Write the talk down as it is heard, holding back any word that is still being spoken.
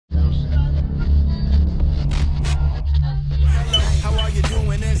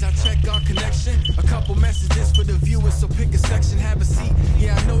couple messages for the viewers, so pick a section, have a seat.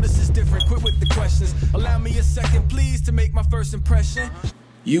 Yeah, I know this is different, quit with the questions. Allow me a second, please, to make my first impression.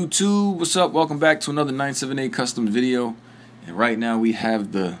 YouTube, what's up? Welcome back to another 978 custom video. And right now we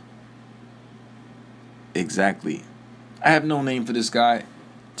have the... Exactly. I have no name for this guy.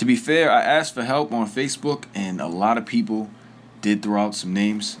 To be fair, I asked for help on Facebook, and a lot of people did throw out some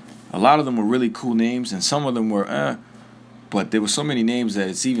names. A lot of them were really cool names, and some of them were but there were so many names that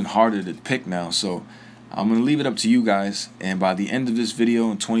it's even harder to pick now. So I'm going to leave it up to you guys, and by the end of this video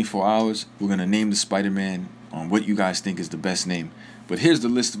in 24 hours, we're going to name the Spider-Man on what you guys think is the best name. But here's the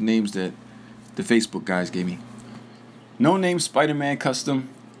list of names that the Facebook guys gave me. No name Spider-Man custom.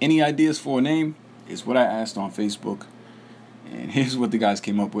 Any ideas for a name is what I asked on Facebook. And here's what the guys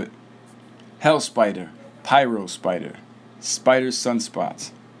came up with. Hell Spider, Pyro Spider, Spider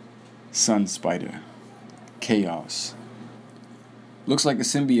Sunspots, Sun Spider, Chaos. Looks like a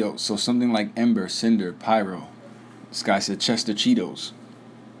symbiote, so something like Ember, Cinder, Pyro. This guy said Chester Cheetos.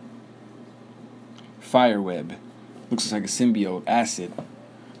 Fireweb. Looks like a symbiote, acid,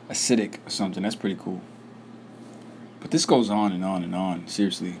 acidic or something. That's pretty cool. But this goes on and on and on.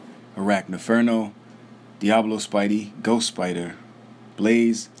 Seriously. Arachniferno, Diablo Spidey, Ghost Spider,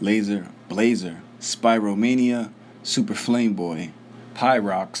 Blaze, Laser, Blazer, Spiromania, Super Flame Boy,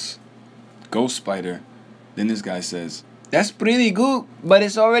 Pyrox, Ghost Spider. Then this guy says, "That's pretty good, but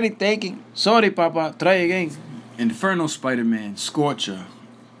it's already taken. Sorry, Papa, try again." Inferno Spider-Man, Scorcher.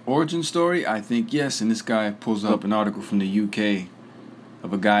 Origin story? I think yes. And this guy pulls up an article from the UK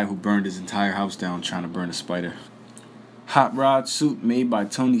of a guy who burned his entire house down trying to burn a spider. Hot Rod suit made by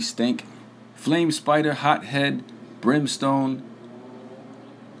Tony Stank. Flame Spider, Hot Head, Brimstone,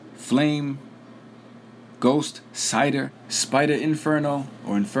 Flame, Ghost, Cider, Spider Inferno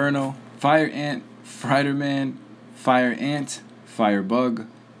or Inferno, Fire Ant, Spider-Man, Fire Ant, Firebug,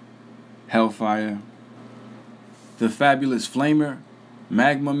 Hellfire, The Fabulous Flamer,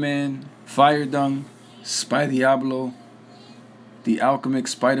 Magma Man, Fire Dung, Spidiablo, The Alchemic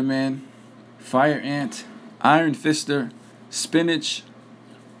Spider-Man, Fire Ant, Iron Fister, Spinach.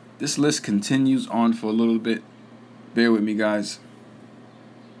 This list continues on for a little bit. Bear with me, guys.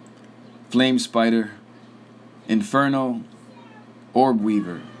 Flame Spider, Inferno,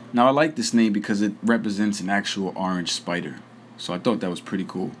 Orb-Weaver. Now, I like this name because it represents an actual orange spider. So I thought that was pretty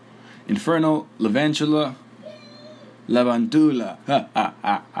cool. Inferno, Levantula,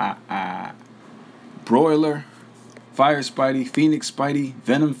 Broiler, Fire Spidey, Phoenix Spidey,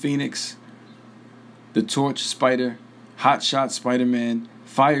 Venom Phoenix, The Torch Spider, Hotshot Spider-Man,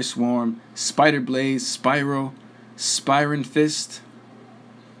 Fire Swarm, Spider Blaze, Spyro, Spyron Fist,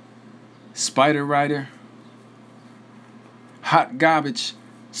 Spider Rider, Hot Garbage,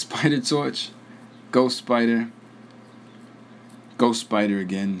 Spider Torch, Ghost Spider, Ghost Spider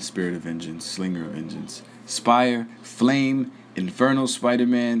again, Spirit of Vengeance, Slinger of Vengeance, Spire, Flame, Inferno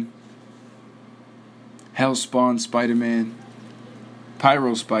Spider-Man, Hellspawn Spider-Man,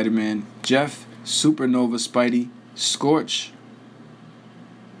 Pyro Spider-Man, Jeff, Supernova Spidey, Scorch,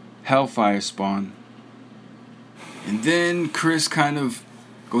 Hellfire Spawn. And then Chris kind of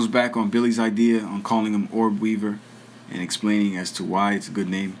goes back on Billy's idea on calling him Orb-Weaver and explaining as to why it's a good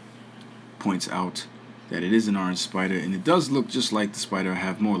name. Points out that it is an orange spider and it does look just like the spider I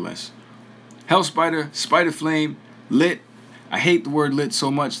have, more or less. Hell Spider, Spider Flame, Lit. I hate the word lit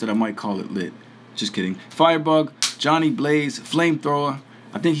so much that I might call it lit. Just kidding. Firebug, Johnny Blaze, Flamethrower.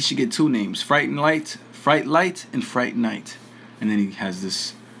 I think he should get two names. Fright Light, and Fright Night. And then he has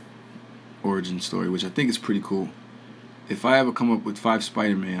this origin story, which I think is pretty cool. If I ever come up with 5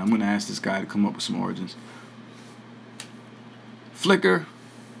 Spider-Man, I'm going to ask this guy to come up with some origins. Flicker,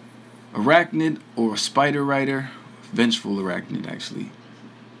 Arachnid or Spider Rider, Vengeful Arachnid actually.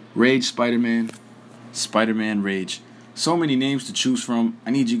 Rage Spider-Man, Spider-Man Rage. So many names to choose from.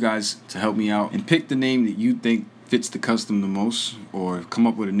 I need you guys to help me out and pick the name that you think fits the custom the most, or come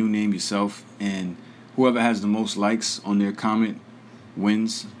up with a new name yourself, and whoever has the most likes on their comment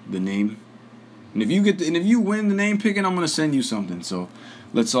wins the name. And if you win the name picking, I'm gonna send you something. So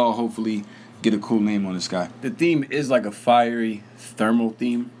let's all hopefully get a cool name on this guy. The theme is like a fiery thermal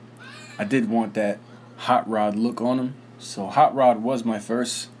theme. I did want that Hot Rod look on him, so Hot Rod was my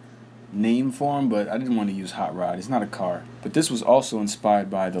first name for him, but I didn't want to use Hot Rod. It's not a car. But this was also inspired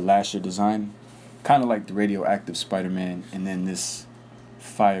by the Lasher design, kind of like the radioactive Spider-Man, and then this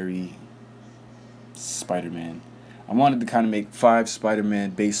fiery Spider-Man. I wanted to kind of make 5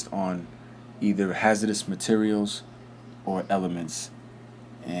 Spider-Man based on either hazardous materials or elements.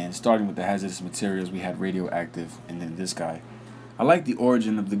 And starting with the hazardous materials, we had radioactive, and then this guy. I like the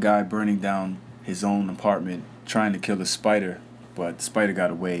origin of the guy burning down his own apartment trying to kill a spider, but the spider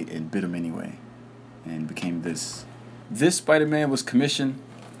got away and bit him anyway. and became this. This Spider-Man was commissioned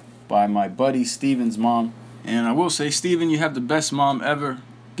by my buddy Steven's mom. And I will say, Steven, you have the best mom ever.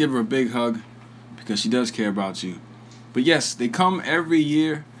 Give her a big hug because she does care about you. But yes, they come every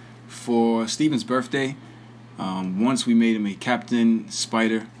year for Steven's birthday. Once we made him a Captain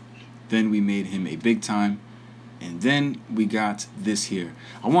Spider, then we made him a Big Time, and then we got this here.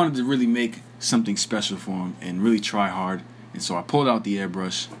 I wanted to really make something special for him and really try hard, and so I pulled out the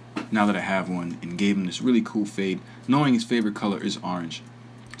airbrush, now that I have one, and gave him this really cool fade, knowing his favorite color is orange.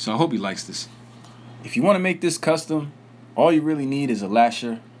 So I hope he likes this. If you want to make this custom, all you really need is a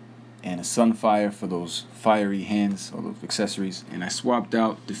lasher and a sunfire for those fiery hands, or those accessories. And I swapped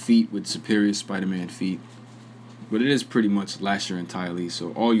out the feet with Superior Spider-Man feet. But it is pretty much lasher entirely,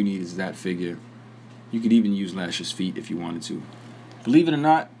 so all you need is that figure. You could even use lasher's feet if you wanted to. Believe it or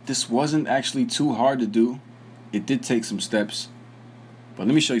not, this wasn't actually too hard to do. It did take some steps. But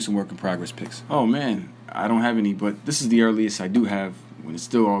let me show you some work in progress pics. Oh man, I don't have any, but this is the earliest I do have when it's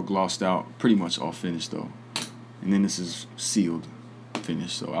still all glossed out. Pretty much all finished though. And then this is sealed,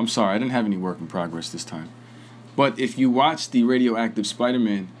 finished. So I'm sorry, I didn't have any work in progress this time. But if you watch the Radioactive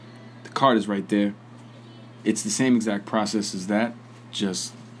Spider-Man, the card is right there. It's the same exact process as that,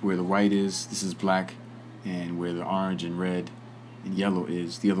 just where the white is, this is black, and where the orange and red and yellow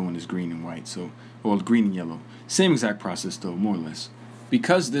is, the other one is green and white. So, well, green and yellow. Same exact process though, more or less.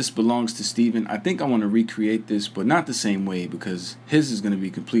 Because this belongs to Steven, I think I want to recreate this, but not the same way, because his is going to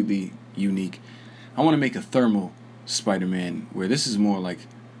be completely unique. I want to make a thermal Spider-Man, where this is more like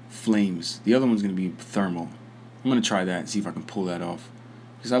flames. The other one's going to be thermal. I'm going to try that and see if I can pull that off,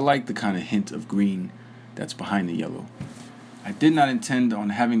 because I like the kind of hint of green that's behind the yellow. I did not intend on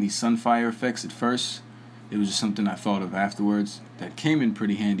having these sunfire effects at first. It was just something I thought of afterwards that came in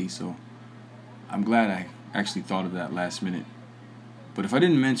pretty handy, so I'm glad I actually thought of that last minute. But if I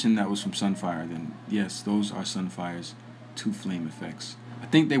didn't mention that was from Sunfire, then yes, those are Sunfire's 2 flame effects. I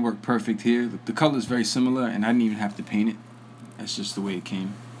think they work perfect here. The color is very similar, and I didn't even have to paint it. That's just the way it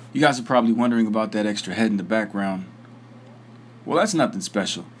came. You guys are probably wondering about that extra head in the background. Well, that's nothing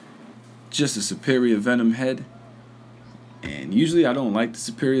special. Just a Superior Venom head. And usually I don't like the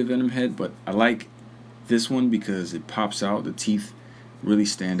Superior Venom head, but I like this one because it pops out. The teeth really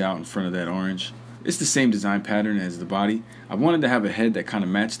stand out in front of that orange. It's the same design pattern as the body. I wanted to have a head that kind of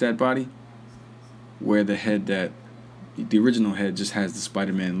matched that body, where the original head just has the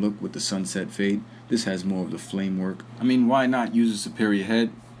Spider-Man look with the sunset fade. This has more of the flame work. I mean, why not use a Superior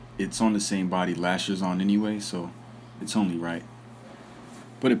head? It's on the same body Lasher's on anyway, so it's only right.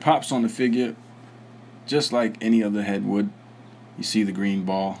 But it pops on the figure just like any other head would. You see the green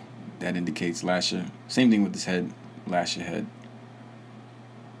ball, that indicates Lasher. Same thing with this head, Lasher head.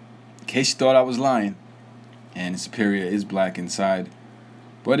 In case you thought I was lying, and Superior is black inside,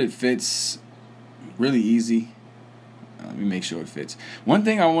 but it fits really easy. Let me make sure it fits. One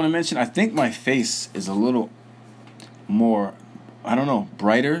thing I want to mention, I think my face is a little more, I don't know,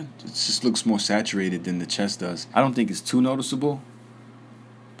 brighter. It just looks more saturated than the chest does. I don't think it's too noticeable,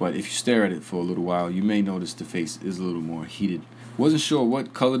 but if you stare at it for a little while, you may notice the face is a little more heated. Wasn't sure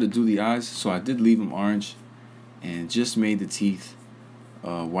what color to do the eyes, so I did leave them orange and just made the teeth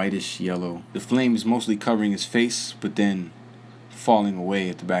whitish yellow. The flame is mostly covering his face, but then falling away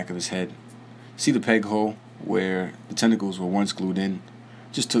at the back of his head. See the peg hole where the tentacles were once glued in?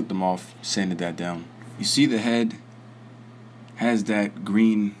 Just took them off, sanded that down. You see the head has that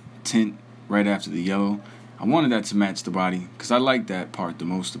green tint right after the yellow. I wanted that to match the body because I like that part the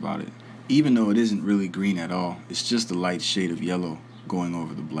most about it. Even though it isn't really green at all, it's just a light shade of yellow going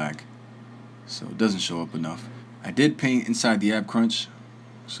over the black, so it doesn't show up enough. I did paint inside the ab crunch,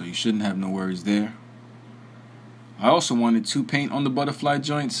 so you shouldn't have no worries there. I also wanted to paint on the butterfly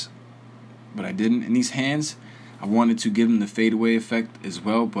joints, but I didn't. In these hands, I wanted to give them the fadeaway effect as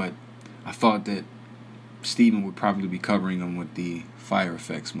well, but I thought that Steven would probably be covering them with the fire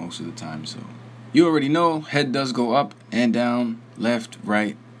effects most of the time. So you already know, head does go up and down, left,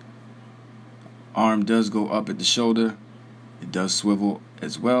 right. Arm does go up at the shoulder. It does swivel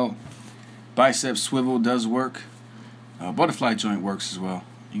as well. Bicep swivel does work. Butterfly joint works as well.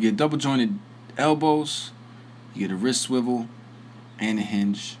 You get double jointed elbows. You get a wrist swivel and a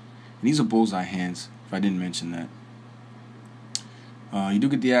hinge. And these are bullseye hands, if I didn't mention that. You do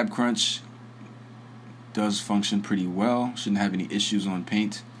get the ab crunch. Does function pretty well. Shouldn't have any issues on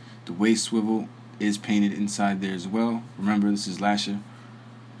paint. The waist swivel is painted inside there as well. Remember, this is Lasher.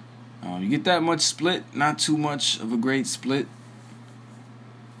 You get that much split, not too much of a great split.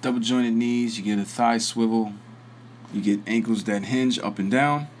 Double jointed knees, you get a thigh swivel, you get ankles that hinge up and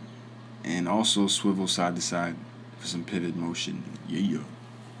down, and also swivel side to side for some pivot motion. Yeah.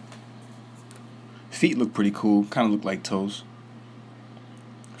 feet look pretty cool. Kind of look like toes.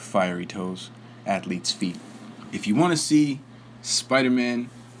 Fiery toes. Athlete's feet. If you want to see Spider-Man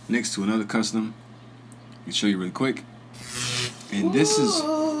next to another custom, I can show you really quick. And this is...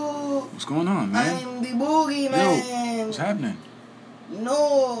 What's going on, man? I'm the boogeyman. Yo, what's happening?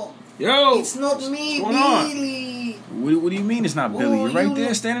 No. Yo! It's not me, what's going Billy. What do you mean it's not Billy? You're right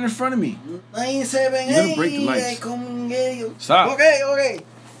there standing in front of me. 978. You're gonna break the lights. I come get you. Stop. Okay.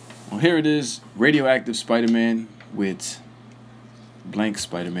 Well, here it is. Radioactive Spider-Man with blank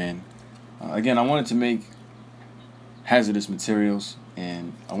Spider-Man. Again, I wanted to make hazardous materials,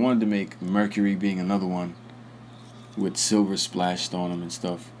 and I wanted to make Mercury being another one with silver splashed on them and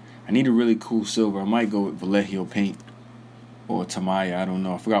stuff. I need a really cool silver. I might go with Vallejo paint or Tamaya. I don't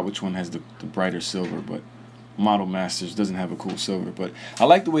know. I forgot which one has the brighter silver, but Model Masters doesn't have a cool silver. But I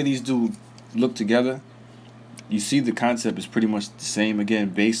like the way these dudes look together. You see the concept is pretty much the same, again,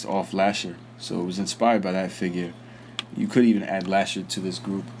 based off Lasher. So it was inspired by that figure. You could even add Lasher to this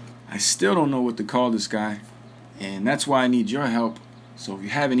group. I still don't know what to call this guy, and that's why I need your help. So if you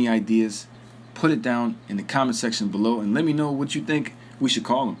have any ideas, put it down in the comment section below and let me know what you think we should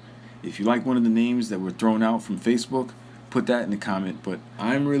call him. If you like one of the names that were thrown out from Facebook, put that in the comment. But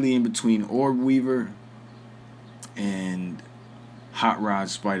I'm really in between Orb-Weaver and Hot Rod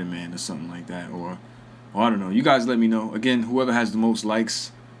Spider-Man or something like that, or I don't know. You guys let me know. Again, whoever has the most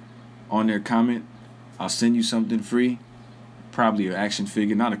likes on their comment, I'll send you something free. Probably an action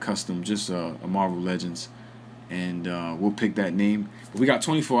figure, not a custom, just a Marvel Legends. And we'll pick that name. But we got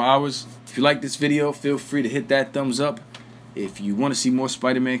 24 hours. If you like this video, feel free to hit that thumbs up. If you want to see more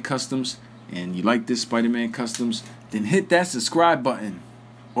Spider-Man customs and you like this Spider-Man customs, then hit that subscribe button.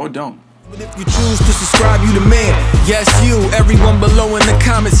 Or don't. But if you choose to subscribe, you the man. Yes, you. Everyone below in the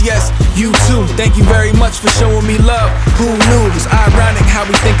comments, yes, you too. Thank you very much for showing me love. Who knew? It's ironic how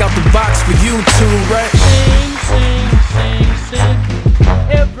we think out the box for you too, right?